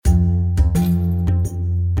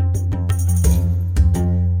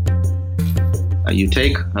you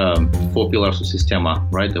take 4 pillars of Systema,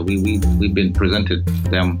 right? We've been presented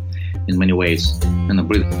them in many ways, in the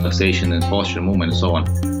breathing, relaxation, and posture, movement, and so on.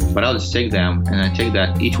 But I'll just take them, and I take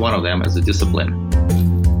that each one of them as a discipline.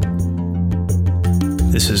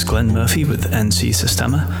 This is Glenn Murphy with NC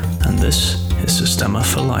Systema, and this is Systema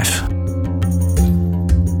for Life.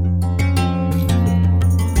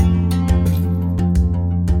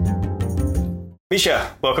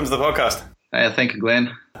 Misha, welcome to the podcast. Thank you,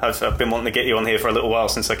 Glenn. I've been wanting to get you on here for a little while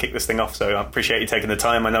since I kicked this thing off, so I appreciate you taking the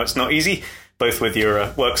time. I know it's not easy, both with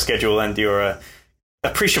your work schedule and your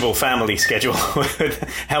appreciable family schedule.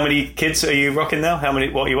 How many kids are you rocking now?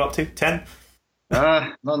 What are you up to? 10?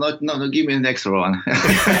 No, give me an extra one.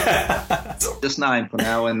 Just 9 for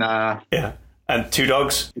now, and yeah. And 2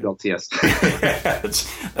 dogs? 2 dogs, yes.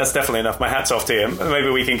 That's definitely enough. My hat's off to you. Maybe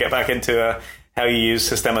we can get back into how you use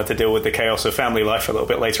Systema to deal with the chaos of family life a little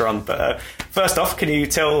bit later on. But first off, can you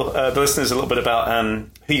tell the listeners a little bit about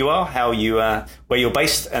who you are, where you're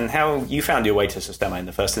based, and how you found your way to Systema in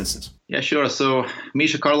the first instance? Yeah, sure. So,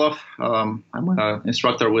 Misha Karlov, I'm an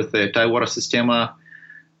instructor with the Tidewater Systema.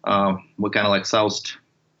 We're kind of like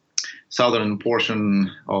southern portion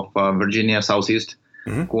of Virginia, southeast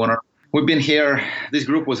corner. We've been here. This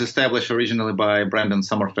group was established originally by Brandon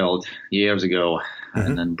Sommerfeld years ago,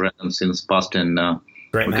 and then Brandon since passed, and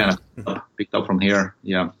we kind of picked up from here.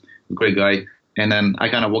 Yeah, great guy. And then I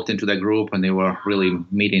kind of walked into that group, and they were really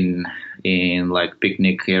meeting in like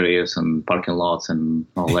picnic areas and parking lots and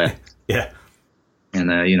all that. Yeah.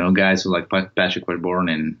 And guys like Patrick Wellborn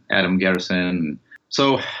and Adam Garrison.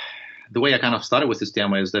 So the way I kind of started with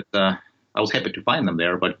Systema is that I was happy to find them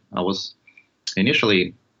there, but I was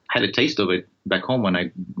initially had a taste of it back home when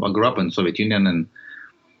I grew up in Soviet Union and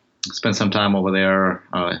spent some time over there,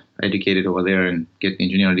 educated over there, and get an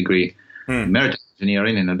engineering degree, maritime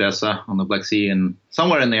engineering in Odessa on the Black Sea. And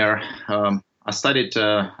somewhere in there, I studied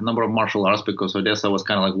a number of martial arts because Odessa was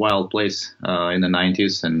kind of like a wild place in the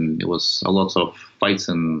 90s, and it was a lot of fights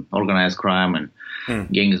and organized crime and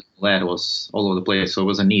gangs. That was all over the place, so it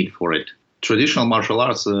was a need for it. Traditional martial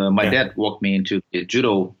arts, my dad walked me into the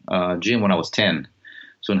judo gym when I was 10.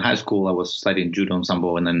 So in high school, I was studying judo and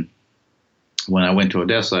sambo, and then when I went to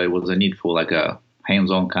Odessa, it was a need for like a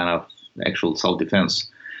hands-on kind of actual self-defense.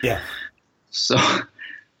 Yeah. So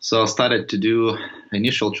I started to do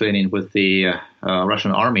initial training with the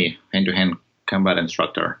Russian Army hand-to-hand combat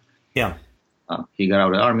instructor. Yeah. He got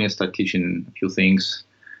out of the army and started teaching a few things.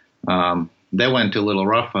 That went a little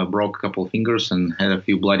rough. I broke a couple of fingers and had a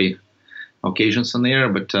few bloody occasions in there,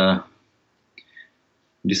 but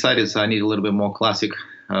decided I need a little bit more classic.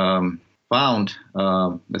 Found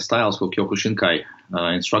the styles for Kyokushinkai,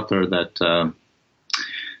 instructor that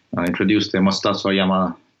introduced the Masatatsu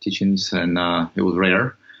Oyama teachings, and it was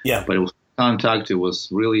rare. Yeah. But it was contact. It was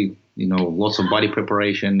really, lots of body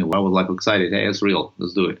preparation. I was like excited. Hey, it's real.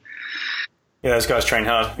 Let's do it. Yeah, those guys train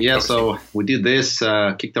hard. Yeah, so we did this,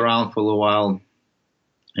 kicked around for a little while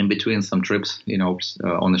in between some trips,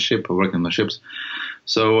 on the ship, working on the ships.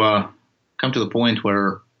 So come to the point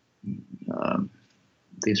where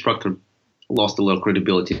the instructor lost a little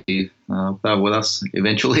credibility with us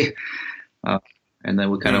eventually. And then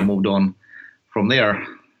we kind of moved on from there.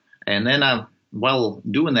 And then while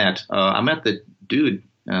doing that, I met the dude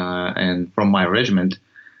and from my regiment,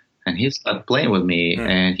 and he started playing with me,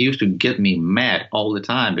 and he used to get me mad all the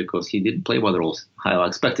time because he didn't play by the rules how I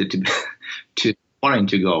expected to wanting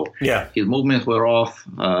to go. Yeah. His movements were off.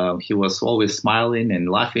 He was always smiling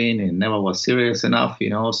and laughing and never was serious enough,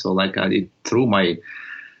 So like it threw my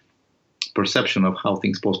perception of how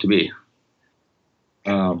things supposed to be.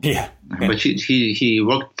 But he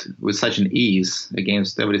worked with such an ease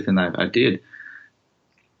against everything I did.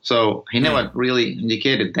 So he never really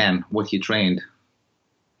indicated then what he trained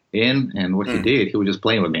in and what he did. He was just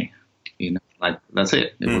playing with me, like that's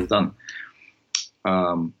it. It was done.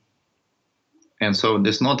 And so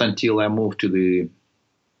it's not until I moved to the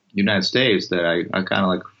United States that I kind of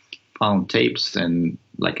like found tapes and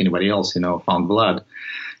like anybody else, found blood.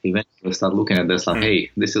 Eventually I started looking at this like, hey,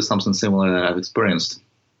 this is something similar that I've experienced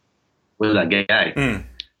with that guy.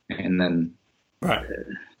 And then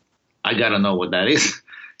I got to know what that is.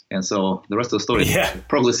 And so the rest of the story is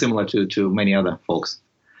probably similar to many other folks.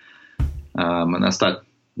 And I started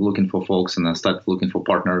looking for folks, and I started looking for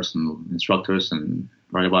partners and instructors. And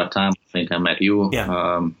right about time, I think I met you,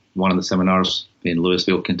 one of the seminars in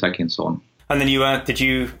Louisville, Kentucky, and so on. And then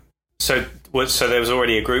so there was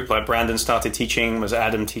already a group, like Brandon started teaching, was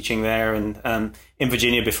Adam teaching there and in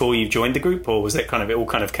Virginia before you joined the group, or was it it all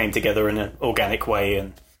kind of came together in an organic way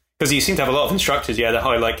and Because you seem to have a lot of instructors, that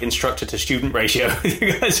high like instructor to student ratio.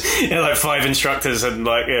 You guys, like 5 instructors and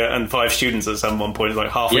and 5 students at some one point.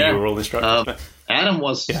 Like half of you were all instructors. Adam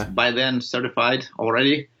was by then certified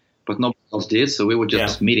already, but nobody else did. So we were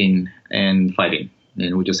just meeting and fighting,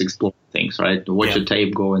 and we just explore things, right? Watch a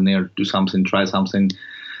tape, go in there, do something, try something,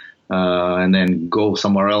 and then go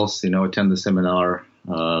somewhere else. Attend the seminar.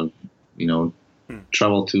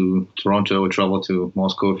 Travel to Toronto, travel to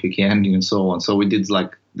Moscow if you can, and so on. So we did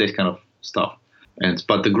like this kind of stuff.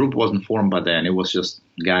 But the group wasn't formed by then. It was just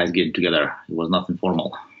guys getting together. It was nothing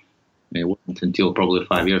formal. It wasn't until probably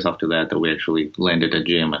 5 years after that we actually landed a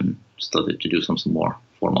gym and started to do something more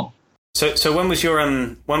formal. So when was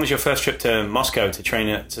your first trip to Moscow to train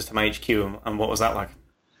at Systema HQ, and what was that like?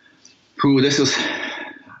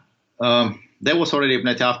 That was already a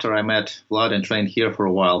bit after I met Vlad and trained here for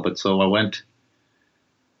a while. But so I went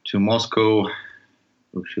to Moscow.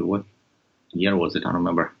 What year was it? I don't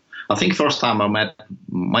remember. I think first time I met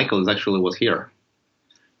Michael was here.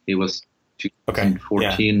 He was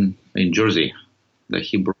 2014 in Jersey. That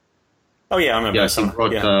he brought. Oh yeah, I remember. Yeah, he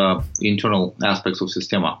brought internal aspects of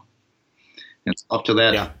Systema. And after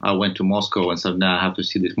that, I went to Moscow and said, "Now I have to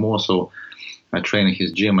see this more." So I trained in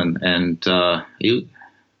his gym, and the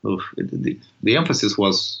emphasis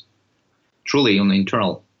was truly on the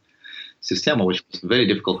internal Systema, which was very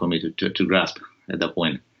difficult for me to grasp at that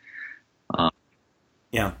point.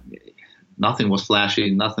 Nothing was flashy,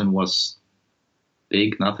 nothing was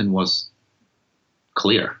big, nothing was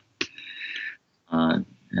clear.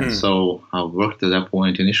 So I worked at that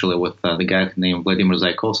point initially with the guy named Vladimir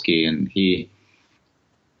Zaykovsky, and he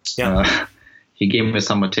gave me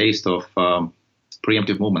some taste of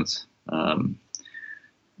preemptive movements.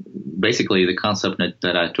 Basically, the concept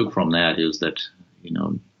that I took from that is that,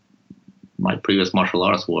 my previous martial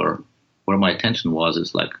arts where my attention was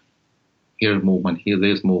is like, here movement, here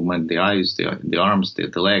this movement, the eyes, the arms, the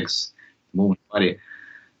legs, movement, body.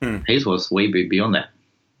 His was way beyond that.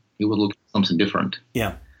 He was looking at something different.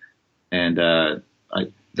 Yeah. And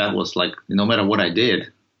that was like, no matter what I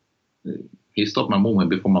did, he stopped my movement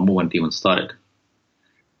before my movement even started.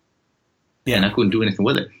 Yeah. And I couldn't do anything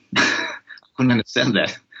with it. I couldn't understand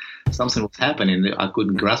that. Something was happening. I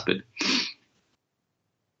couldn't grasp it.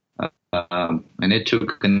 And it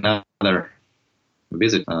took another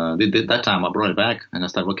visit. That time I brought it back and I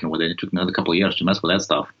started working with it. It took another couple of years to mess with that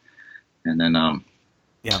stuff. And then I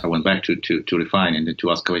went back to refine and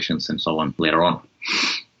to ask questions and so on later on.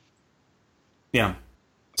 Yeah.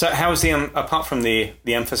 So how was apart from the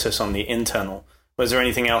emphasis on the internal, was there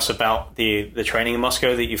anything else about the training in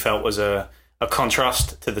Moscow that you felt was a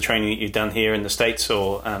contrast to the training that you've done here in the States,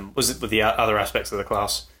 or was it with the other aspects of the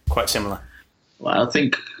class quite similar? Well, I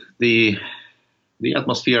think the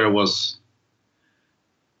atmosphere was,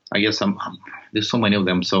 I guess, there's so many of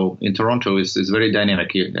them. So in Toronto, it's very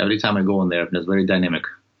dynamic. Every time I go in there, it's very dynamic,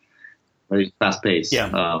 very fast paced.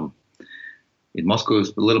 Yeah. In Moscow,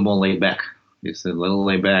 it's a little more laid back. It's a little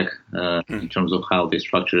laid back in terms of how the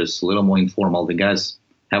structure is, a little more informal. The guys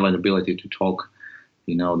have an ability to talk.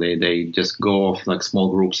 They just go off like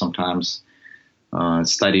small groups sometimes,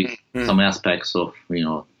 study some aspects of,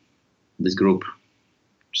 this group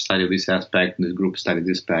study this aspect, this group study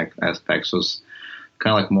this aspect. So it's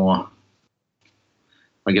kind of like more,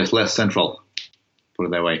 I guess, less central, put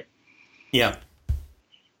it that way. Yeah.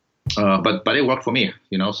 But it worked for me,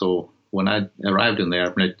 so when I arrived in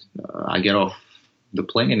there, I get off the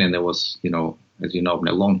plane and there was, as you know,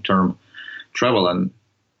 a long-term travel, and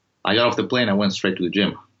I got off the plane, I went straight to the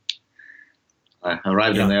gym. I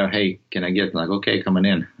arrived in there, hey, can I get, okay, coming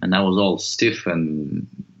in. And I was all stiff and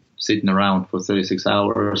sitting around for 36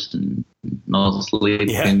 hours and not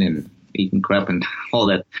sleeping and eating crap and all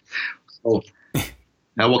that. So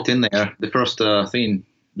I walked in there. The first thing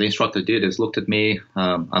the instructor did is looked at me,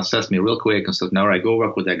 assessed me real quick and said, all right, go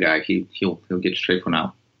work with that guy. He'll get straight for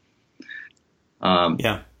now.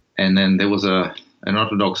 And then there was an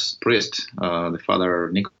Orthodox priest, the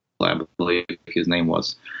Father Nikolai, I believe his name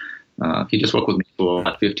was. He just worked with me for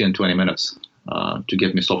about 15, 20 minutes to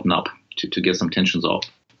get me softened up, to get some tensions off,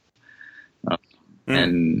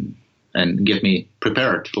 and get me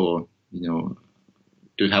prepared for,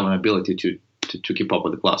 to have an ability to keep up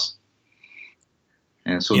with the class.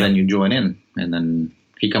 And so then you join in, and then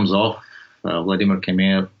he comes off. Vladimir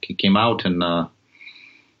came out and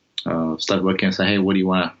started working and said, hey, what do you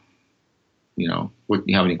want to, do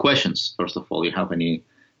you have any questions? First of all, you have any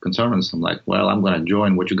concerns? I'm like, well, I'm going to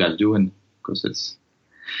join what you guys doing because it's,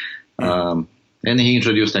 and he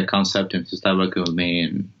introduced that concept and he started working with me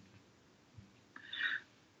and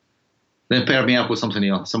then paired me up with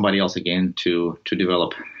somebody else again to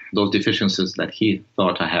develop those deficiencies that he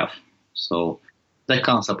thought I have. So that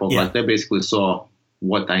concept of like they basically saw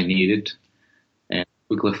what I needed and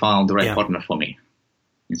quickly found the right partner for me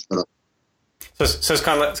instead of. So it's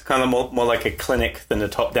kind of more like a clinic than a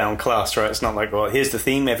top-down class, right? It's not like, well, here's the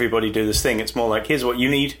theme, everybody do this thing. It's more like, here's what you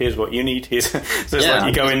need, here's what you need. So it's like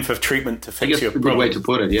you go in for treatment to fix your problem. A good way to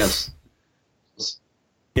put it, yes.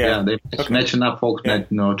 Yeah, they matching up folks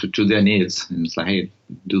to their needs. And it's like, hey,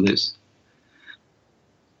 do this.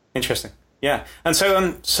 Interesting. Yeah. And so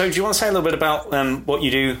do you want to say a little bit about what you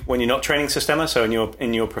do when you're not training Systema? So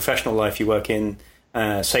in your professional life, you work in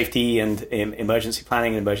safety and emergency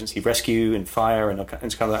planning, and emergency rescue, and fire, and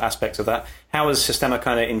kind of aspects of that. How has Systema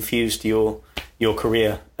kind of infused your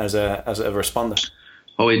career as a responder?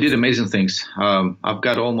 Oh, it did amazing things. I've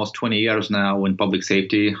got almost 20 years now in public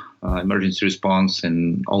safety, emergency response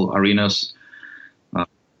in all arenas.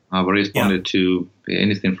 I've responded to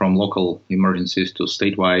anything from local emergencies to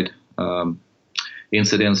statewide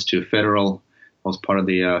incidents to federal. I was part of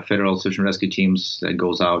the federal search and rescue teams that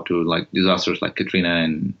goes out to like disasters like Katrina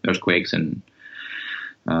and earthquakes, and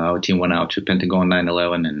our team went out to Pentagon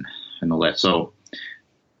 9/11 and all that. So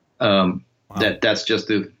that's just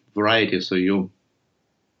the variety. So you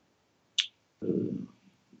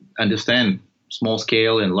understand small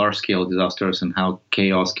scale and large scale disasters and how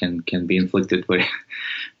chaos can be inflicted very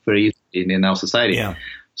very easily in our society. Yeah.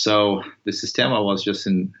 So the Systema was just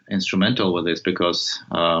instrumental with this because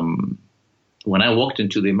when I walked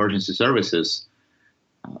into the emergency services,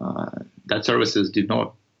 that services did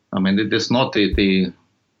not, there's not the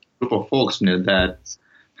group of folks that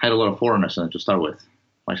had a lot of foreigners in it to start with,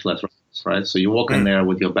 much less, right? So you walk in there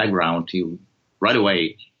with your background, you right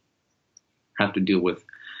away have to deal with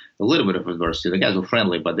a little bit of adversity. The guys were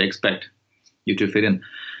friendly, but they expect you to fit in.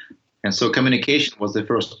 And so communication was the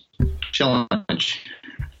first challenge.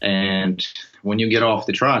 And when you get off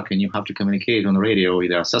the truck and you have to communicate on the radio,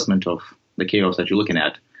 the assessment of the chaos that you're looking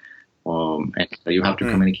at, and you have to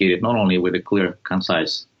communicate it not only with a clear,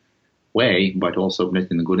 concise way, but also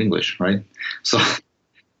in good English, right? So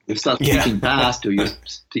you start speaking fast or you're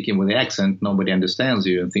speaking with the accent, nobody understands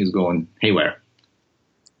you, and things going haywire.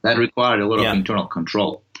 That required a lot of internal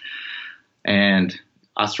control. And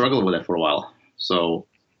I struggled with that for a while. So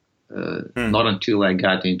not until I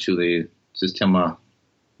got into the Systema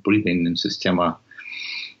breathing and Systema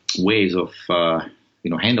ways of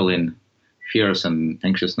handling fears and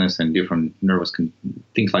anxiousness and different nervous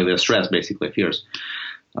things like that, stress, basically fears,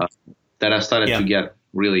 that I started to get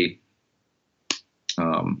really,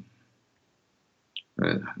 that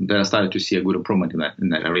I started to see a good improvement in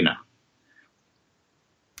that arena.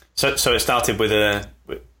 So it started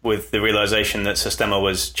with the realization that Systema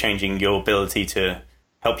was changing your ability to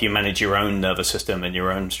help you manage your own nervous system and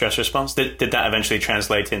your own stress response. Did that eventually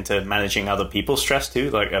translate into managing other people's stress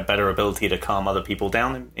too, like a better ability to calm other people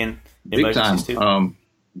down in emergencies too?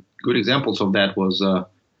 Good examples of that was,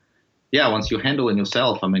 once you handle it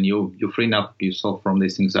yourself, you freeing up yourself from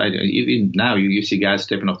this anxiety. Even now, you see guys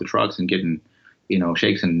stepping off the trucks and getting,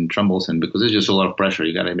 shakes and trembles, and because there's just a lot of pressure,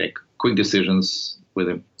 you got to make quick decisions with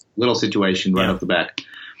a little situation right off the back.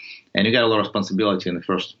 And you got a lot of responsibility in the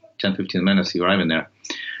first 10, 15 minutes you arrive in there.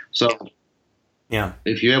 So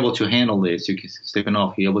if you're able to handle this, you can stepping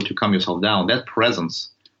off, you're able to calm yourself down. That presence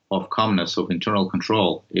of calmness, of internal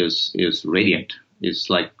control is radiant. It's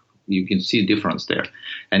like you can see a difference there.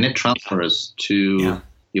 And it transfers to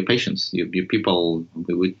your patients, your people.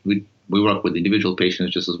 We work with individual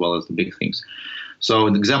patients just as well as the big things. So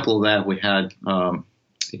an example of that, we had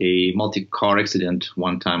a multi-car accident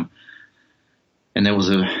one time. And there was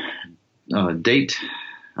a date.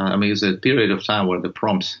 It was a period of time where the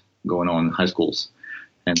proms going on in high schools,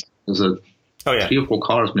 and there's 3 or 4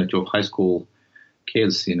 cars, of high school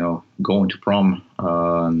kids, going to prom,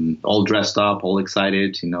 all dressed up, all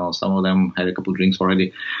excited. Some of them had a couple of drinks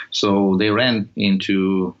already, so they ran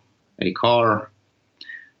into a car,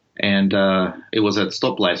 and it was at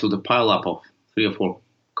stoplights with a pileup of 3 or 4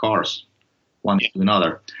 cars, one to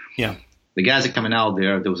another. Yeah. The guys are coming out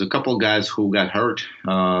there. There was a couple of guys who got hurt,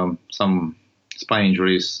 some spine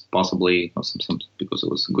injuries, possibly, or some because it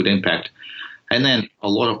was a good impact. And then a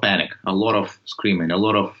lot of panic, a lot of screaming, a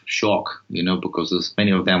lot of shock, because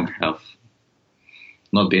many of them have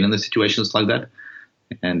not been in the situations like that.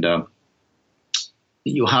 And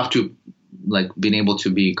you have to, being able to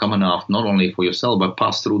be calm enough, not only for yourself, but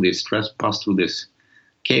pass through this stress, pass through this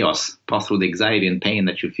chaos, pass through the anxiety and pain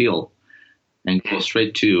that you feel, and go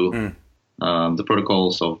straight to the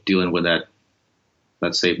protocols of dealing with that,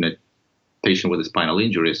 let's say, a patient with a spinal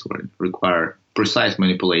injuries would require precise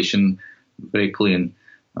manipulation, very clean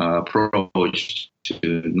approach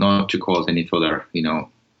to not to cause any further,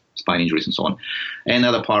 spine injuries and so on. And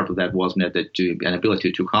another part of that was that to an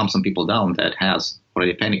ability to calm some people down that has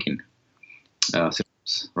already panicking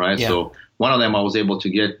symptoms, right? Yeah. So one of them, I was able to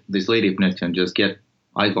get this lady and just get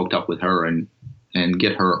eyes locked up with her and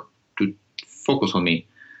get her to focus on me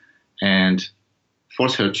and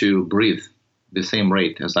force her to breathe the same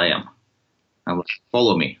rate as I am. I was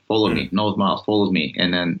follow me, nose, mouth, follow me,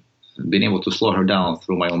 and then being able to slow her down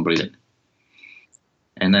through my own breathing.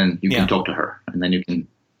 And then you can talk to her, and then you can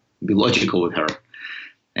be logical with her,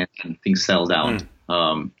 and things settle down.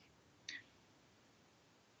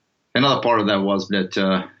 Another part of that was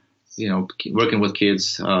that, working with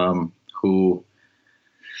kids who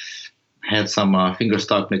had some finger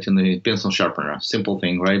stuck in the pencil sharpener, simple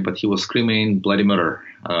thing, right? But he was screaming bloody murder.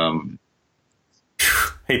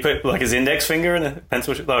 He put like his index finger in a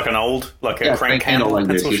pencil, like an old, like a crank handle like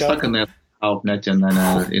this. pencil He stuck in that outlet, and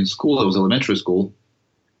then in school, it was elementary school.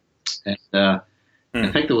 And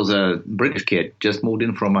in fact, it was a British kid, just moved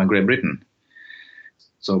in from Great Britain.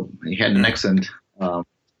 So he had an accent. Not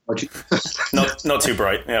too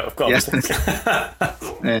bright, yeah, of course. Yeah.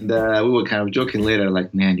 And we were kind of joking later,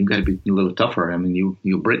 like, man, you got to be a little tougher. I mean,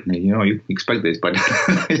 you're Britain, you expect this, but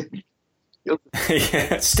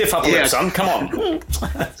yeah, stiff upper lip, son. Come on.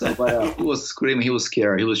 So, but he was screaming. He was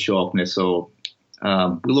scared. He was shocked. So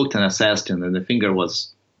we looked and assessed, and then the finger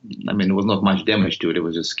was, there was not much damage to it. It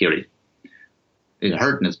was just scary. It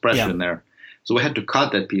hurt and it's pressure in there. So we had to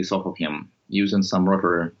cut that piece off of him using some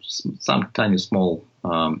rotary, some tiny small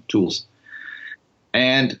tools.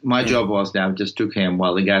 And my job was that I just took him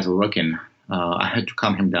while the guys were working. I had to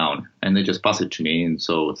calm him down, and they just pass it to me. And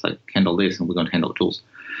so it's like, handle this, and we're going to handle tools.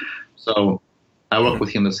 So I worked with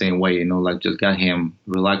him the same way, just got him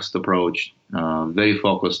relaxed approach, very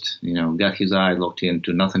focused, got his eye locked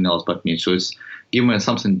into nothing else but me. So it's giving him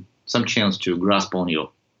some chance to grasp on you,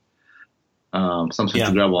 something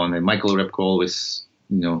to grab on. And Michael Repko always,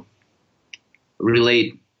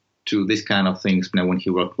 relate to this kind of things when he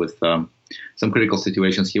worked with some critical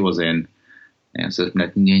situations he was in. And so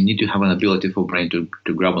you need to have an ability for brain to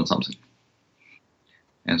grab on something.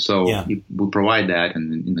 And so we provide that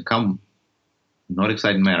in the calm, not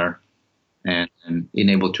exciting manner, and being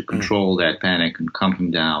able to control that panic and calm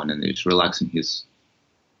him down, and it's relaxing his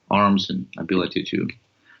arms and ability to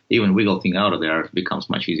even wiggle things out of there becomes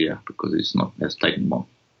much easier because it's not as tight anymore.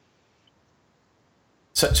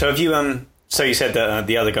 So have you so you said that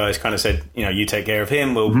the other guys kind of said, you take care of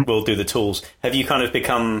him, we'll do the tools. Have you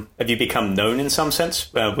become known in some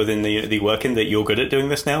sense within the working that you're good at doing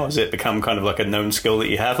this now? Has it become kind of like a known skill that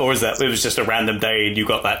you have, or is that it was just a random day and you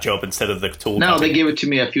got that job instead of the tool? No, cutting? They gave it to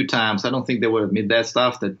me a few times. I don't think they would admit that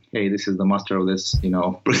stuff. That hey, this is the master of this,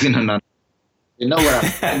 breathing or not. They know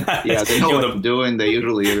what I'm. They know what I'm doing. They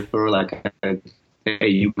usually refer like, hey,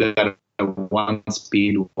 you got one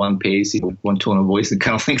speed, one pace, one tone of voice, and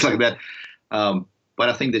kind of things like that. But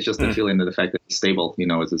I think that's just the feeling of the fact that it's stable,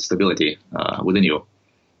 it's a stability within you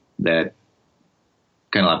that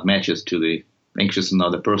kind of like matches to the anxious and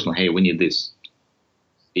other personal, hey, we need this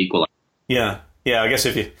equal. Yeah. I guess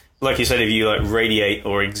if you, like you said, if you like radiate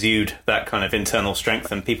or exude that kind of internal strength,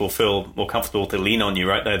 then people feel more comfortable to lean on you,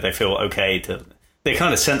 right? They feel okay they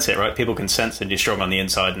kind of sense it, right? People can sense that you're strong on the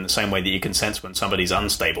inside in the same way that you can sense when somebody's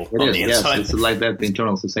unstable on the inside. Yes, it's like that, the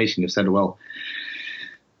internal sensation, you said well.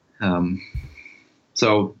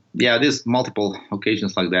 So there's multiple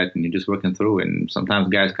occasions like that, and you're just working through, and sometimes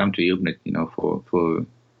guys come to you, for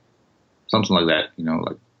something like that,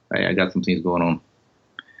 like, hey, I got some things going on.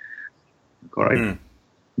 All right,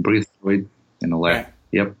 breathe through it and all that. Right.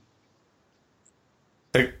 Yep.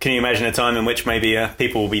 So can you imagine a time in which maybe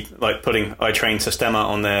people will be like putting "I trained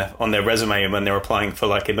Sistema" on their resume when they're applying for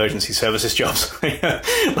like emergency services jobs?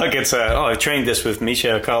 Like it's I trained this with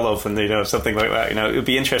Misha Karlov, and something like that. It would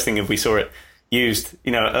be interesting if we saw it used,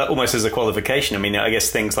 almost as a qualification. I mean, I guess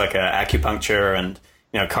things like acupuncture and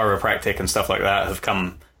chiropractic and stuff like that have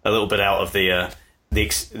come a little bit out of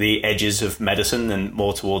the edges of medicine and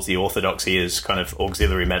more towards the orthodoxy as kind of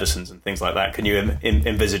auxiliary medicines and things like that. Can you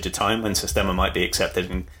envisage a time when Sistema might be accepted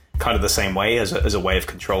in kind of the same way as a way of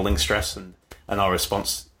controlling stress and our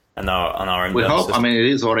response and our own? We hope. System? I mean, it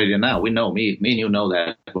is already now. We know me and you know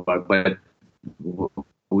that, but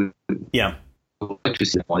we like to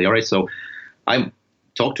see it. All right, so I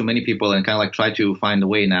talk to many people and kind of like try to find a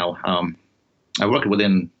way now. I work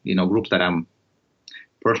within groups that I'm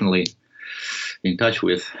personally in touch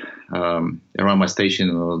with around my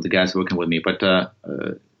station, or the guys working with me. But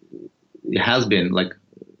it has been like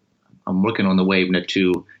I'm working on the way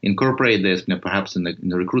to incorporate this, perhaps in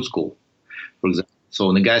the recruit school, for example. So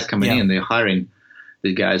when the guys coming in, they're hiring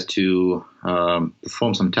the guys to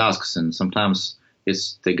perform some tasks, and sometimes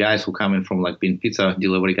It's the guys who come in from like being pizza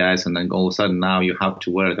delivery guys, and then all of a sudden now you have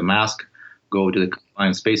to wear the mask, go to the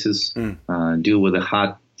confined spaces, deal with the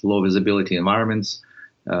hot, low visibility environments.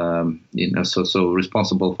 So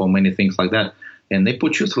responsible for many things like that. And they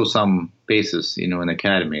put you through some paces, in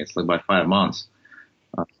academy. It's like about 5 months.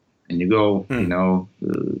 And you go,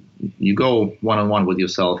 you go one-on-one with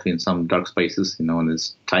yourself in some dark spaces, and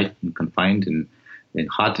it's tight and confined and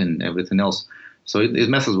hot and everything else. So it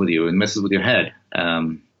messes with you. It messes with your head.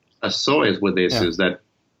 I saw it with this is that,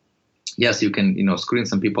 yes, you can, screen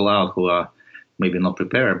some people out who are maybe not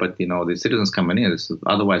prepared, but, the citizens coming in, it's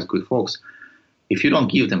otherwise good folks. If you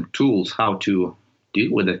don't give them tools how to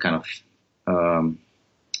deal with that kind of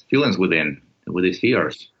feelings with these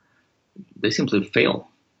fears, they simply fail.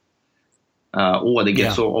 Or they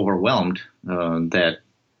get so overwhelmed that,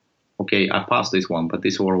 okay, I passed this one, but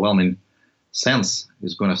this overwhelming sense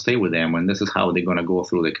is going to stay with them, and this is how they're going to go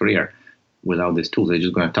through their career. Without these tools, they're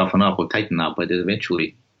just going to toughen up or tighten up, but it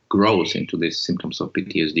eventually grows into these symptoms of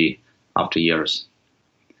PTSD after years.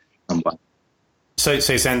 So you're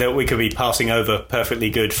saying that we could be passing over perfectly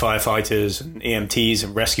good firefighters and EMTs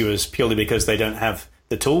and rescuers purely because they don't have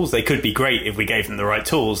the tools? They could be great if we gave them the right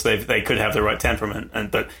tools. They could have the right temperament,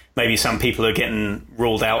 but maybe some people are getting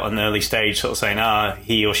ruled out at an early stage, sort of saying,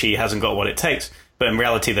 he or she hasn't got what it takes. But in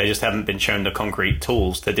reality, they just haven't been shown the concrete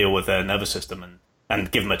tools to deal with their nervous system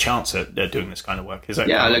and give them a chance at doing this kind of work. Is that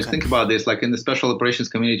think about this, like in the special operations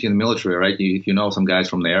community in the military, right? If you know some guys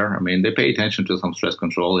from there, they pay attention to some stress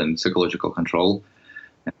control and psychological control,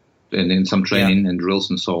 and in some training and drills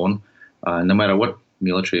and so on, no matter what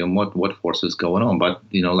military and what force is going on. But,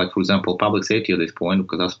 like, for example, public safety at this point,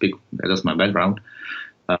 because that's my background,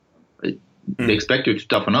 they expect you to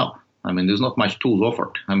toughen up. There's not much tools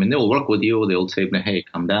offered. They'll work with you. They'll say, hey,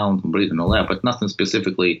 calm down, breathe and all that, but nothing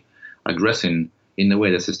specifically addressing in the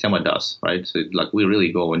way the Systema does, right? So, like, we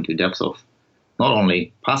really go into depth of not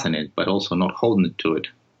only passing it, but also not holding it to it.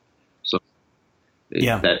 So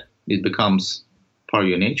that it becomes part of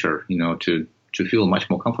your nature, to feel much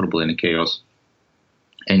more comfortable in the chaos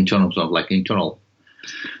in terms of like internal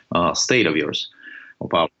state of yours or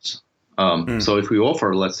powers. So if we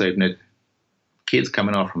offer, let's say, kids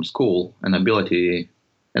coming out from school an ability,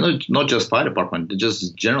 and not just fire department,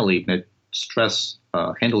 just generally stress,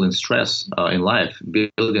 handling stress in life,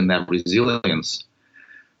 building that resilience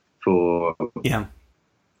for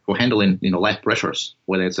handling life pressures,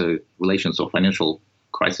 whether it's a relations or financial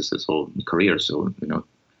crises or careers or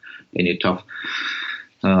any tough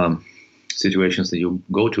situations that you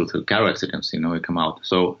go through car accidents, you come out.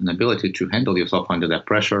 So an ability to handle yourself under that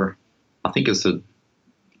pressure, I think is a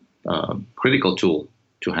critical tool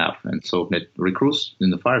to have. And so that recruits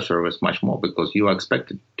in the fire service much more because you are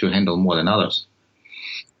expected to handle more than others.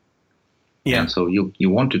 And so you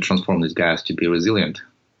want to transform these guys to be resilient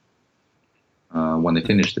when they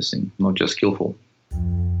finish this thing, not just skillful.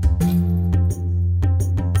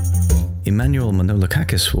 Emmanuel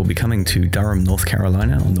Manolakakis will be coming to Durham, North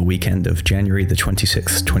Carolina on the weekend of January the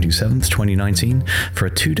 26th, 27th, 2019 for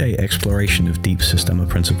a 2-day exploration of deep Systema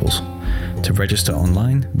principles. To register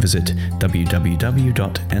online, visit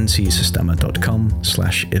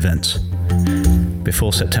www.ncsystema.com/events.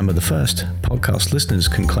 Before September the 1st, podcast listeners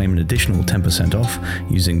can claim an additional 10% off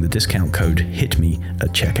using the discount code HITME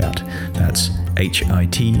at checkout. That's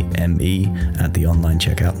HITME at the online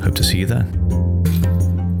checkout. Hope to see you there.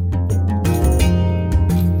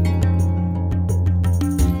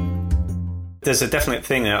 There's a definite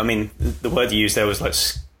thing there. The word you used there was like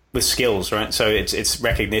with skills, right? So it's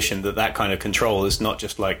recognition that kind of control is not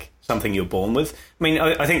just like something you're born with.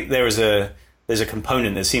 I think there's a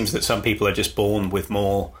component that seems that some people are just born with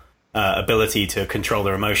more ability to control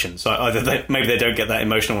their emotions. So either maybe they don't get that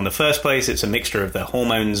emotional in the first place. It's a mixture of their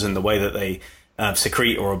hormones and the way that they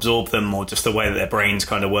secrete or absorb them, or just the way that their brains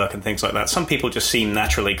kind of work and things like that. Some people just seem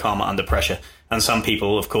naturally calmer under pressure, and some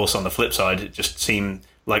people, of course, on the flip side, just seem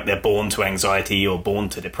like they're born to anxiety or born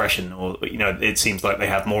to depression, or it seems like they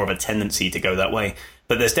have more of a tendency to go that way.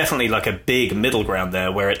 But there's definitely like a big middle ground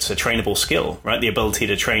there where it's a trainable skill, right? The ability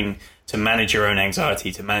to train to manage your own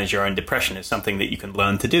anxiety, to manage your own depression is something that you can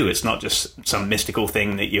learn to do. It's not just some mystical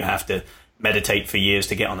thing that you have to meditate for years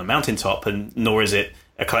to get on a mountaintop, and nor is it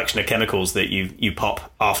a collection of chemicals that you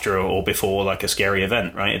pop after or before like a scary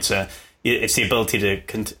event, right? It's the ability to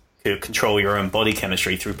control your own body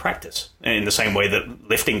chemistry through practice, in the same way that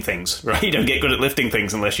lifting things, right? You don't get good at lifting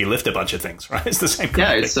things unless you lift a bunch of things, right? It's the same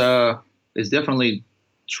kind of thing. It's definitely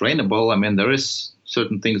trainable. There is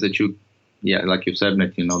certain things that like you said,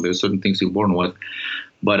 there's certain things you're born with,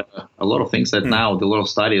 but a lot of things that now, the lot of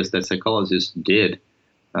studies that psychologists did,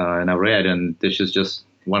 and I read, and this is just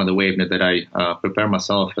one of the ways that I prepare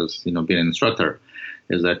myself as being an instructor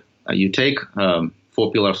is that you take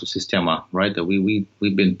 4 pillars of Systema, right? That we've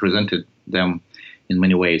been presented them in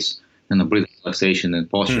many ways, the breathing, relaxation, and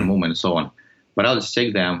posture, movement, and so on. But I'll just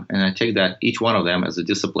take them, and I take that each one of them as a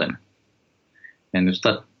discipline, and you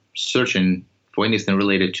start searching for anything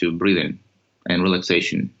related to breathing and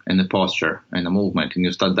relaxation and the posture and the movement, and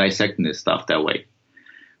you start dissecting this stuff that way.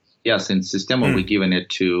 Yes, in Systema, we're giving it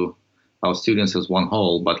to our students as one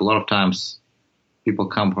whole, but a lot of times people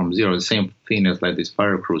come from zero. The same thing as like these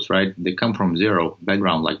fire crews, right? They come from zero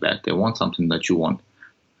background like that. They want something that you want,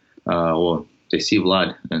 or they see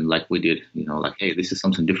blood, and like we did, like, hey, this is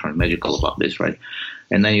something different, magical about this, right?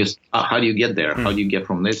 And then how do you get there? How do you get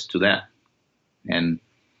from this to that? And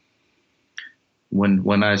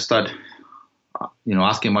when I start,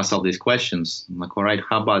 asking myself these questions, I'm like, all right,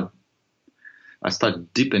 how about I start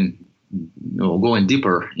going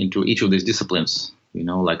deeper into each of these disciplines?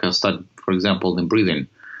 Like I start, for example, in breathing.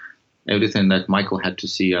 Everything that Michael had to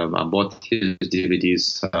see, I bought his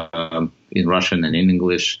DVDs in Russian and in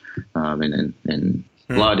English, and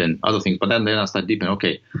blood and other things. But then I start deepening.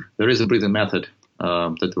 Okay, there is a breathing method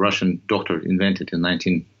that the Russian doctor invented in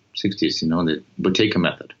 1960s. The Buteyko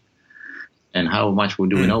method. And how much do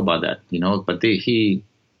we know about that?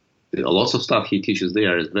 But lots of stuff he teaches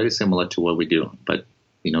there is very similar to what we do. But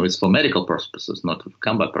it's for medical purposes, not for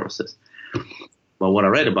combat purposes. But what I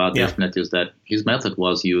read about this method is that his method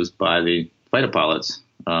was used by the fighter pilots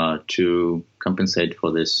to compensate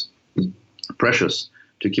for this pressures,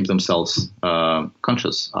 to keep themselves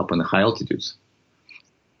conscious up in the high altitudes.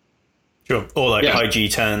 Sure. Or like high G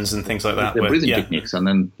turns and things like that. The breathing techniques. And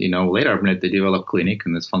then, later they developed clinic,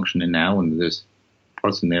 and it's functioning now. And there's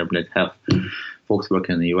parts in there that have folks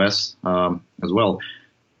working in the U.S. As well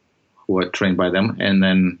who are trained by them. And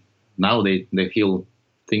then now they heal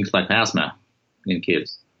things like asthma in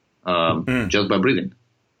kids just by breathing.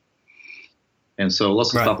 And so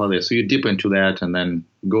lots of stuff like this. So you dip into that and then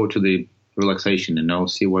go to the relaxation,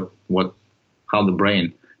 see how the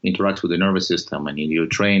brain interacts with the nervous system. And you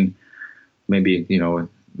train maybe,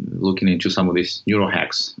 looking into some of these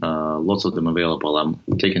neurohacks, lots of them available. I'm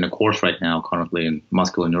taking a course right now currently in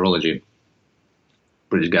muscular neurology,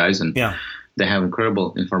 British guys, and they have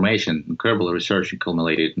incredible information, incredible research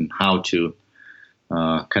accumulated on how to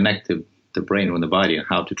connect the brain with the body and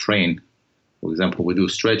how to train. For example, we do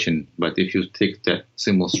stretching, but if you take that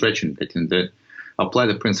simple stretching, apply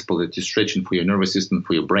the principle that you're stretching for your nervous system,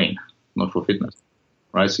 for your brain, not for fitness,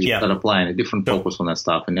 right? So you start applying a different focus on that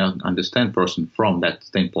stuff and you understand person from that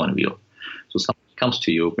standpoint of view. So something comes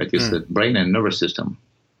to you that is the brain and nervous system.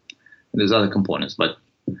 And there's other components, but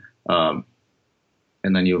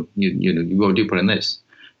and then you go deeper in this.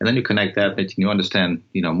 And then you connect that and you understand,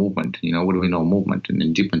 movement, what do we know movement, and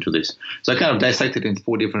then deep into this. So I kind of dissected into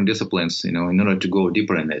 4 different disciplines, in order to go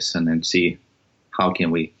deeper in this and then see how can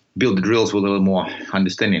we build the drills with a little more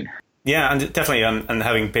understanding. Yeah, and definitely, and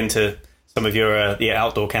having been to some of your the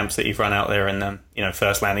outdoor camps that you've run out there in,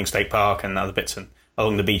 First Landing State Park and other bits and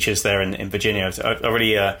along the beaches there in Virginia, I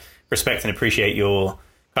really respect and appreciate your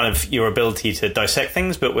ability to dissect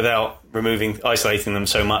things, but without isolating them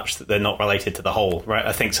so much that they're not related to the whole, right?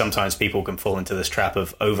 I think sometimes people can fall into this trap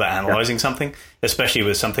of over-analyzing something, especially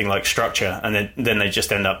with something like structure, and then they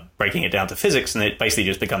just end up breaking it down to physics, and it basically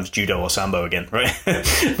just becomes judo or sambo again, right?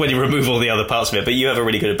 When you remove all the other parts of it. But you have a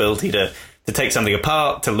really good ability to take something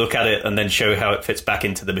apart, to look at it, and then show how it fits back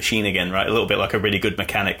into the machine again, right? A little bit like a really good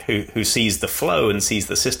mechanic who sees the flow and sees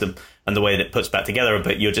the system and the way that it puts back together,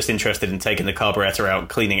 but you're just interested in taking the carburetor out,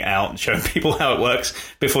 cleaning it out, and showing people how it works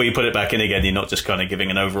before you put it back in again. You're not just kind of giving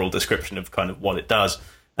an overall description of kind of what it does.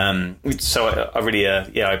 So I really,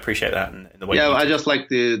 I appreciate that in the way. Yeah, I just like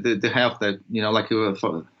the have that,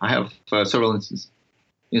 I have several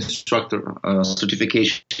instructor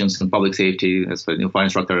certifications in public safety as a fire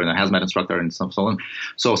instructor and a hazmat instructor and so on.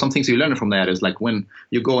 So some things you learn from that is like when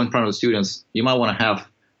you go in front of the students, you might want to have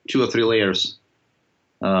 2 or 3 layers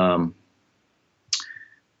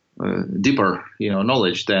deeper,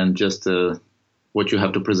 knowledge than just what you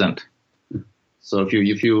have to present. So if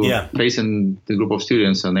you facing the group of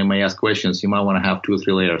students and they may ask questions, you might want to have 2 or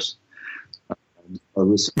 3 layers.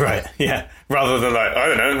 Right, yeah. Rather than like, I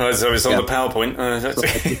don't know, I was on the PowerPoint.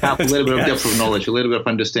 So you have a little bit of depth of knowledge, a little bit of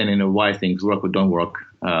understanding of why things work or don't work,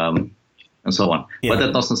 and so on. Yeah. But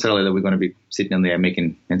that's not necessarily that we're going to be sitting in there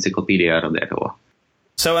making encyclopedia out of that.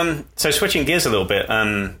 So switching gears a little bit,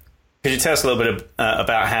 could you tell us a little bit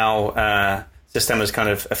about how Systema's kind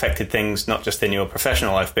of affected things, not just in your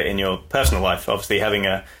professional life, but in your personal life? Obviously, having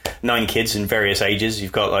 9 kids in various ages.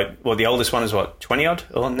 You've got the oldest one is 20 odd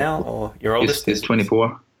or now, or your oldest? It's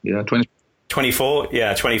 24. Yeah, 20. 24,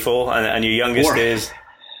 yeah, 24, and your youngest 4. is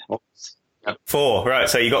 4, right?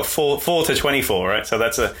 So you got 4 to 24, right? So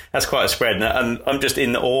that's quite a spread, and I'm just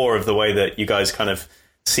in awe of the way that you guys kind of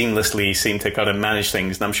seamlessly seem to kind of manage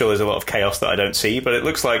things. And I'm sure there's a lot of chaos that I don't see, but it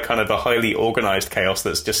looks like kind of a highly organized chaos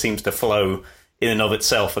that just seems to flow in and of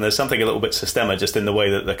itself. And there's something a little bit Systema just in the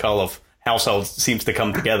way that the Karlov household seems to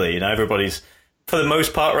come together. You know, everybody's for the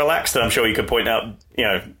most part relaxed, and I'm sure you could point out, you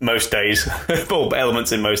know, most days, or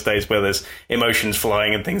elements in most days where there's emotions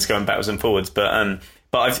flying and things going backwards and forwards. But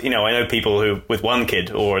I've, you know, I know people who with one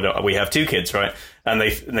kid, or we have 2 kids, right? And they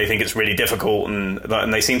think it's really difficult, and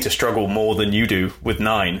they seem to struggle more than you do with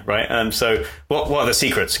 9, right? So what are the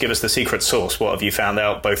secrets? Give us the secret sauce. What have you found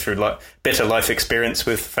out, both through bitter life experience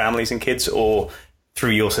with families and kids, or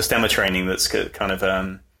through your Systema training that's kind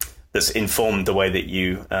of that's informed the way that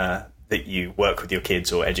you work with your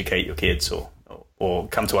kids or educate your kids or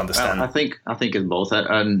come to understand? Well, I think it's both,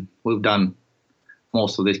 and we've done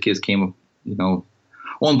most of these kids came, you know,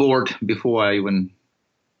 on board before I even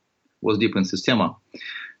was deep in Systema.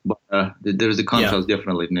 But there's a contrast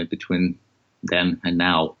definitely between then and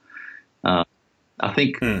now. I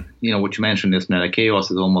think, you know, what you mentioned is that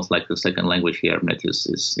chaos is almost like the second language here. That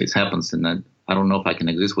it happens, and I don't know if I can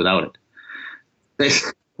exist without it.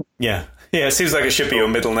 Yeah, it seems like it should be your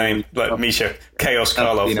middle name, like Misha, Chaos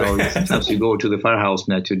Karlov. You know, sometimes you go to the firehouse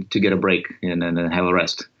now to get a break and have a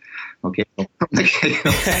rest. Okay.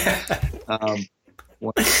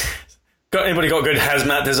 Anybody got a good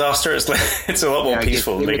hazmat disaster? It's a lot more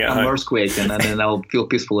peaceful than being at home. An earthquake, and then I'll feel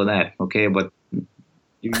peaceful in that. Okay, but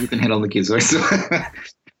you can handle the kids, right? So,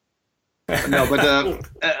 no, but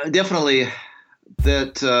definitely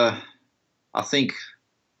that I think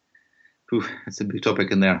it's a big topic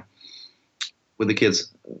in there with the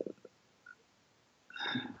kids.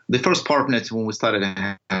 The first part when we started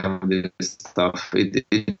having this stuff, it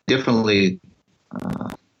definitely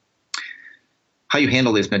how you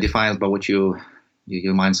handle this defines by what your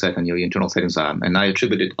mindset and your internal settings are. And I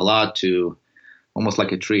attribute it a lot to almost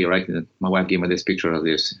like a tree, right? My wife gave me this picture of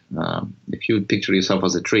this. If you picture yourself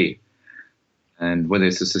as a tree, and whether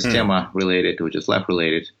it's a Systema related or just life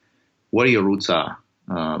related, what your roots are,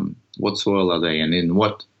 what soil are they, and in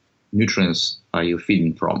what nutrients are you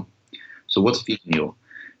feeding from? So what's feeding you?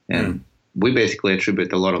 And we basically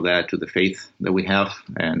attribute a lot of that to the faith that we have,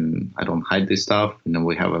 and I don't hide this stuff. You know,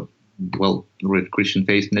 we have a well-read Christian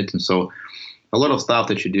faith in it, and so a lot of stuff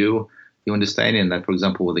that you do, you understanding that, for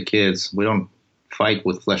example, with the kids, we don't fight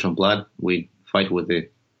with flesh and blood. We fight with the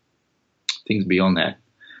things beyond that.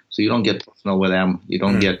 So you don't get personal with them. You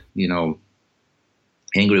don't get, you know,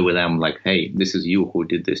 angry with them like, hey, this is you who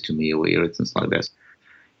did this to me, or irritants like this.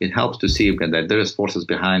 It helps to see that there is forces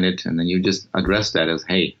behind it, and then you just address that as,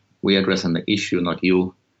 hey, we addressing the issue, not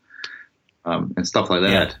you, and stuff like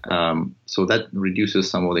that. Yeah. So that reduces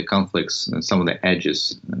some of the conflicts and some of the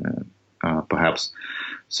edges, perhaps.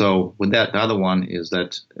 So with that, the other one is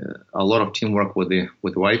that a lot of teamwork with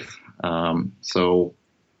wife. So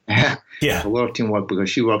a lot of teamwork because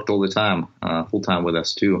she worked all the time, full time with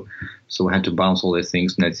us too. So we had to bounce all these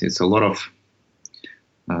things. And it's a lot of,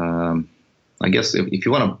 I guess if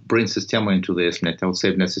you want to bring Systema into this, I would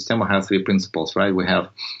say that Systema has 3 principles, right? We have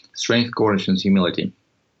strength, courage, and humility.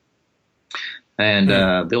 And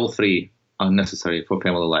the all 3 are necessary for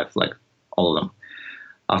family life, like all of them.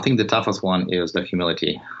 I think the toughest one is the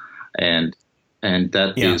humility. And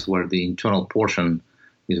that is where the internal portion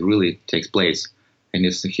is really takes place. And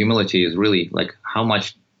it's the humility is really like, how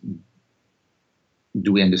much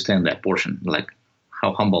do we understand that portion? Like,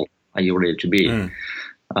 how humble are you ready to be?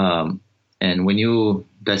 And when you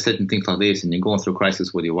dissect things like this and you're going through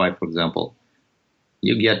crisis with your wife, for example,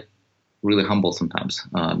 you get really humble sometimes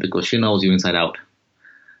because she knows you inside out.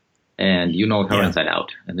 And you know her inside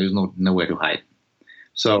out. And there's nowhere to hide.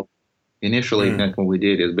 So initially, what we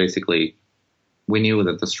did is basically we knew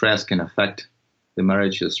that the stress can affect the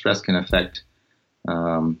marriage, the stress can affect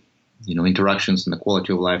interactions and the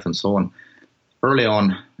quality of life and so on. Early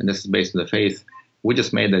on, and this is based on the faith, we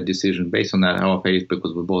just made that decision based on that our faith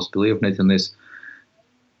because we both believe in this.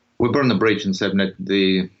 We burned the bridge and said that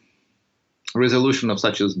the resolution of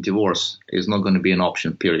such as divorce is not going to be an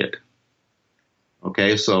option, period.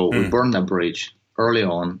 Okay, so we burned that bridge early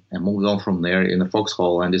on and moved on from there in the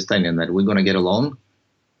foxhole, understanding that we're going to get along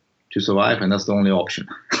to survive, and that's the only option.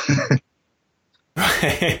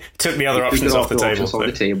 Took the other options off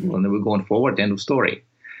the table. And then we're going forward, end of story.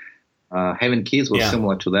 Having kids was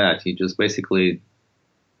similar to that. You just basically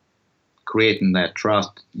creating that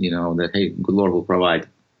trust, that, hey, good Lord will provide.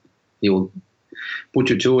 He will put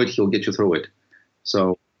you to it. He'll get you through it.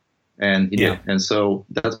 So, and so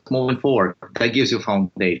that's moving forward. That gives you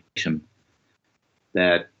foundation.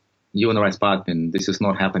 that you're in the right spot and this is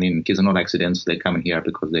not happening. Kids are not accidents. They come in here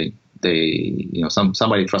because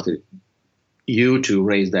somebody trusted you to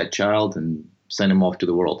raise that child and send him off to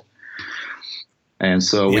the world. And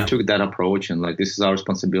so we took that approach and like, this is our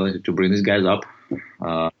responsibility to bring these guys up,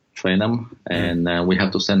 train them, and we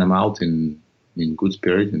have to send them out in good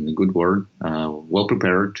spirit and in good word, well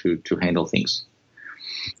prepared to handle things.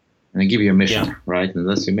 And they give you a mission, right? And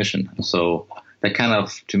that's your mission. So that kind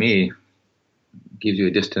of, to me, gives you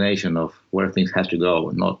a destination of where things have to go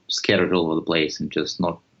and not scattered all over the place and just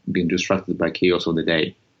not being distracted by chaos of the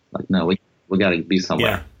day. Like, no, we got to be somewhere.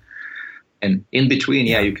 Yeah. And in between,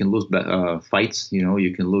 you can lose fights,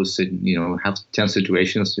 you can lose, have tense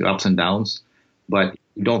situations, ups and downs, but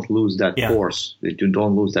you don't lose that force. You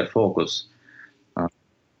don't lose that focus.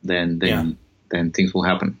 Then things will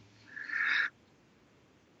happen.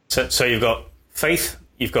 So you've got faith,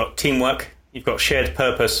 you've got teamwork, you've got shared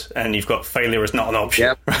purpose, and you've got failure is not an option.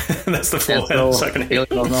 Yep. That's the four elements I can hear.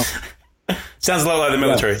 Sounds a lot like the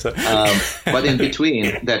military. Yeah. So. But in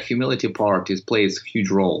between, that humility part plays a huge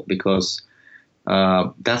role because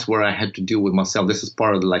that's where I had to deal with myself. This is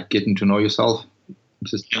part of like getting to know yourself.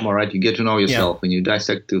 System, all right? You get to know yourself and you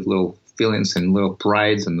dissect the little feelings and little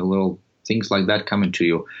prides and the little things like that coming to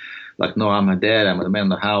you. Like, no, I'm a dad, I'm the man in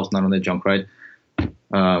the house, none of that junk, right?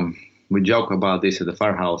 We joke about this at the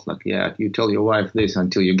firehouse, like, you tell your wife this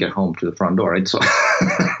until you get home to the front door, right? So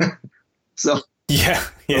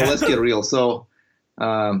let's get real. So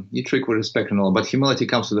you treat with respect and all, but humility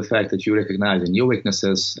comes to the fact that you recognize your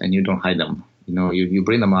weaknesses and you don't hide them. You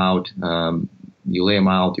bring them out, you lay them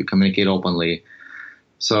out, you communicate openly.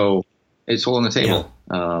 So it's all on the table.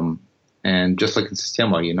 And just like in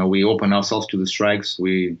Systema, we open ourselves to the strikes.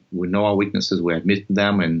 We know our weaknesses, we admit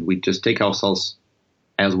them, and we just take ourselves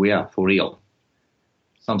as we are, for real.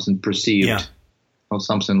 Something perceived, not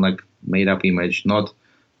something like made up image, not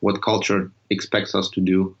what culture expects us to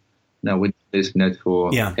do. No, we do this net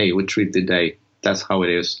for, hey, we treat the day. That's how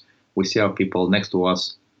it is. We see our people next to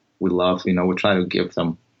us. We love, we try to give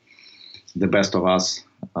them the best of us,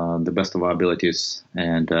 the best of our abilities.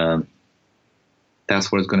 And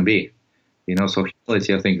that's what it's going to be. So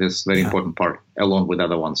humility, I think, is a very important part, along with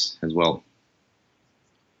other ones as well.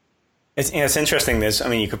 It's interesting.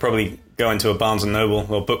 You could probably go into a Barnes & Noble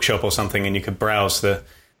or bookshop or something and you could browse the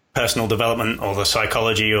personal development or the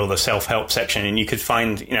psychology or the self-help section and you could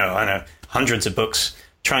find, hundreds of books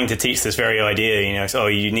trying to teach this very idea,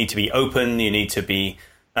 you need to be open, you need to be,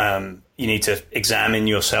 you need to examine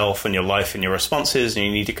yourself and your life and your responses, and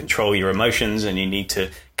you need to control your emotions, and you need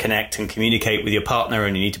to connect and communicate with your partner,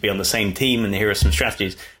 and you need to be on the same team, and here are some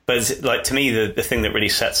strategies. But it's, like, to me, the thing that really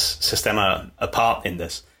sets Systema apart in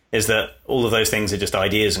this is that all of those things are just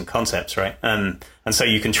ideas and concepts, right? And so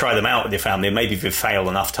you can try them out with your family, and maybe if you fail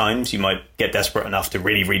enough times, you might get desperate enough to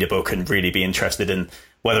really read a book and really be interested in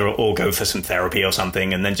whether or go for some therapy or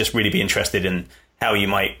something, and then just really be interested in how you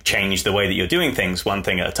might change the way that you're doing things one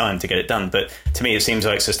thing at a time to get it done. But to me, it seems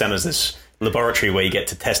like Systema is this laboratory where you get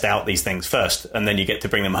to test out these things first, and then you get to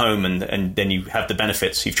bring them home, and then you have the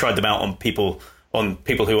benefits. You've tried them out on people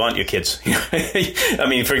who aren't your kids.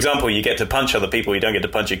 For example, you get to punch other people. You don't get to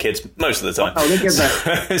punch your kids most of the time. Oh, look at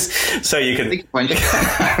that. So you can punch.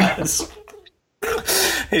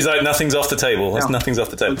 He's like, nothing's off the table. No. Nothing's off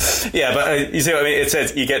the table. Yeah, but you see what I mean? It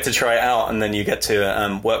says you get to try it out, and then you get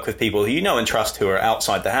to work with people who you know and trust who are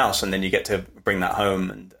outside the house, and then you get to bring that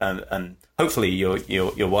home, and hopefully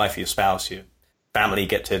your wife, your spouse, your family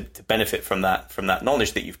get to benefit from that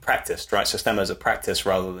knowledge that you've practiced. Right? Systema is a practice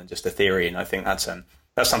rather than just a theory, and I think that's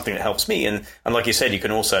something that helps me. And like you said, you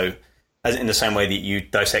can also, as in the same way that you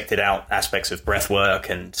dissected out aspects of breath work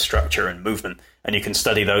and structure and movement, and you can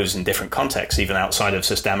study those in different contexts, even outside of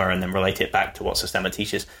Systema, and then relate it back to what Systema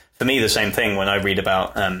teaches. For me, the same thing when I read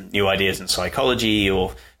about new ideas in psychology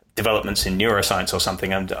or developments in neuroscience or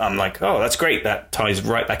something, I'm like, oh, that's great. That ties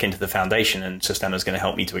right back into the foundation, and Systema is going to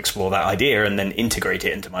help me to explore that idea and then integrate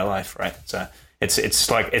it into my life, right? So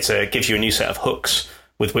it gives you a new set of hooks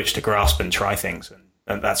with which to grasp and try things,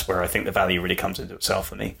 and that's where I think the value really comes into itself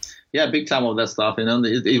for me. Yeah, big time of that stuff.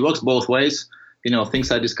 It works both ways. Things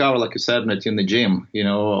I discover, like you said, in the gym,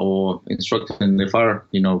 or instructing in the fire,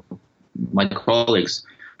 my colleagues.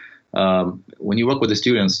 When you work with the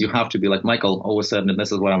students, you have to be like Michael always said, and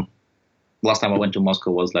this is what last time I went to Moscow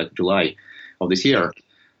was like July of this year.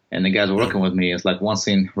 And the guys were working with me. It's like one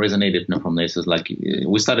thing resonated from this. Is like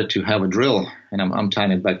we started to have a drill, and I'm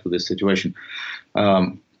tying it back to this situation.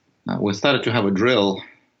 We started to have a drill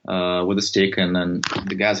with a stick, and then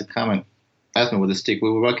the guys are coming at me with a stick.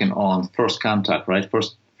 We were working on first contact, right?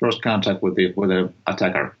 First contact with the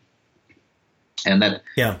attacker. And that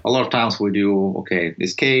a lot of times we do,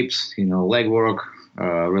 escapes, leg work,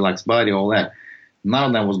 relaxed body, all that. None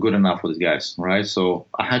of them was good enough for these guys, right? So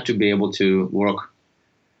I had to be able to work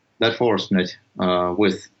that force unit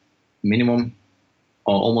with minimum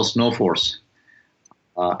or almost no force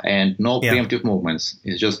and no preemptive movements.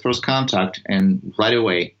 It's just first contact, and right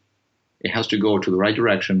away it has to go to the right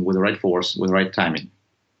direction with the right force, with the right timing.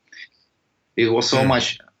 It was so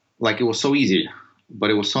much, it was so easy,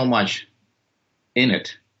 but it was so much in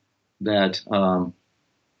it that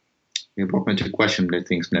it brought me to question the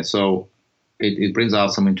things. So it brings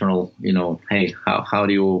out some internal, hey, how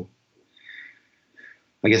do you,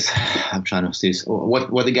 I guess I'm trying to see this.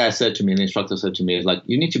 What the guy said to me, the instructor said to me is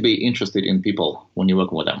you need to be interested in people when you're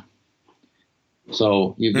working with them.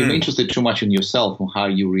 So you're interested too much in yourself and how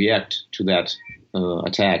you react to that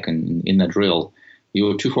attack and in that drill.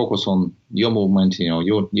 You're too focused on your movement,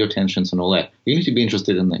 your tensions and all that. You need to be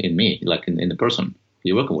interested in me, in the person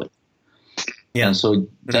you're working with. Yeah. And so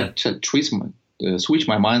that switched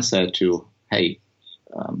my mindset to, hey,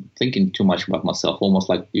 thinking too much about myself, almost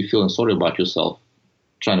like you feeling sorry about yourself,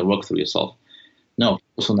 trying to work through yourself. No,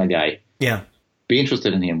 focus on that guy. Yeah. Be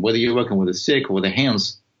interested in him. Whether you're working with a stick or with the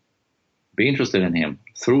hands, be interested in him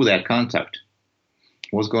through that contact.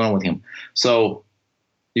 What's going on with him? So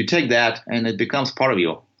you take that and it becomes part of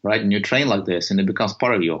you, right? And you train like this and it becomes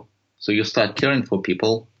part of you. So you start caring for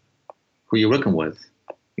people who you're working with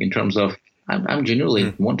in terms of, I'm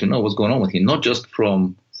genuinely want to know what's going on with him, not just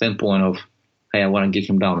from standpoint of, hey, I want to get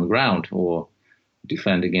him down on the ground or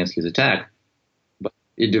defend against his attack, but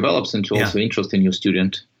it develops into also interest in your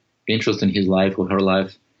student, interest in his life or her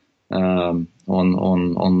life, on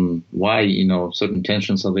why, certain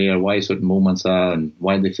tensions are there, why certain movements are, and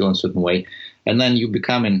why they feel in a certain way. And then you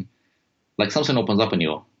becoming, something opens up in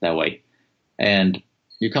you that way. And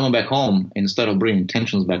you're coming back home, instead of bringing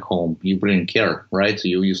tensions back home, you bring care, right? So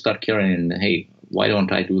you start caring, and, hey, why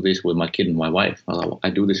don't I do this with my kid and my wife?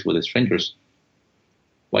 I do this with the strangers.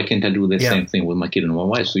 Why can't I do the same thing with my kid and my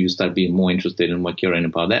wife? So you start being more interested and more caring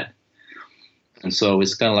about that. And so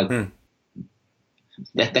it's kind of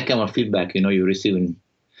like that kind of feedback, you're receiving.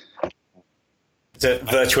 It's a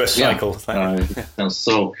virtuous cycle.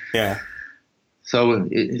 So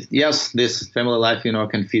yes, this family life,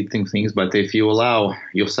 can feed things, but if you allow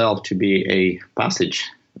yourself to be a passage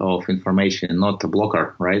of information, not a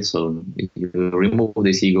blocker, right? So you remove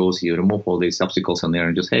these egos, you remove all these obstacles in there,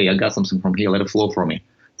 and just, hey, I got something from here, let it flow through me,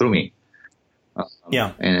 and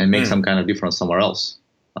make some kind of difference somewhere else.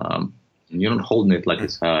 And you're not holding it like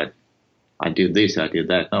it's, I did this, I did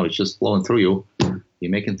that. No, it's just flowing through you. You're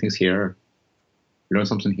making things here, learn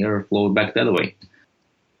something here, flow back the other way.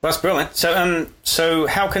 That's brilliant. So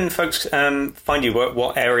how can folks find you?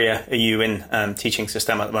 What area are you in teaching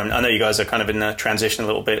Systema at the moment? I know you guys are kind of in a transition a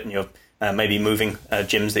little bit, and you're maybe moving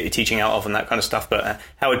gyms that you're teaching out of and that kind of stuff. But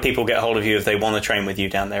how would people get a hold of you if they want to train with you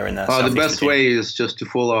down there in the best way is just to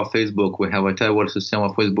follow our Facebook. We have a Taiwan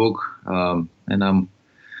Systema Facebook, and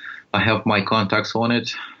I have my contacts on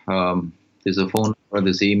it. There's a phone number,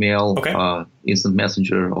 there's email, instant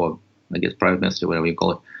messenger, or I guess private messenger, whatever you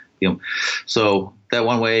call it. So that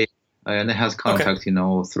one way, and it has contact,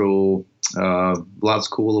 through Blood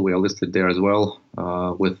School. We are listed there as well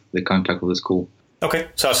with the contact of the school. Okay,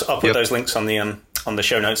 so I'll put those links on the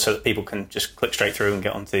show notes so that people can just click straight through and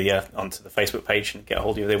get onto the Facebook page and get a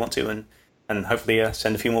hold of you if they want to, and hopefully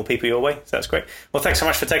send a few more people your way. So that's great. Well, thanks so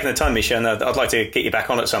much for taking the time, Misha. And I'd like to get you back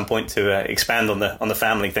on at some point to expand on the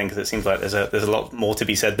family thing, because it seems like there's a lot more to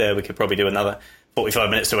be said there. We could probably do another 45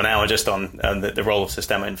 minutes to an hour just on the role of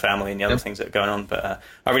Systema in family and the other things that are going on. But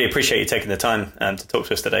I really appreciate you taking the time to talk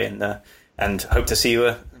to us today, and hope to see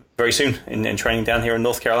you very soon in training down here in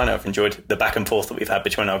North Carolina. I've enjoyed the back and forth that we've had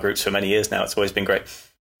between our groups for many years now. It's always been great.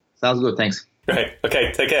 Sounds good. Thanks. Great.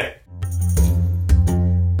 Okay. Take care.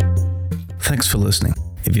 Thanks for listening.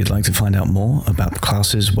 If you'd like to find out more about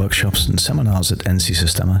classes, workshops, and seminars at NC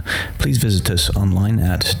Systema, please visit us online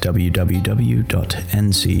at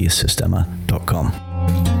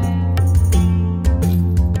www.ncsystema.com.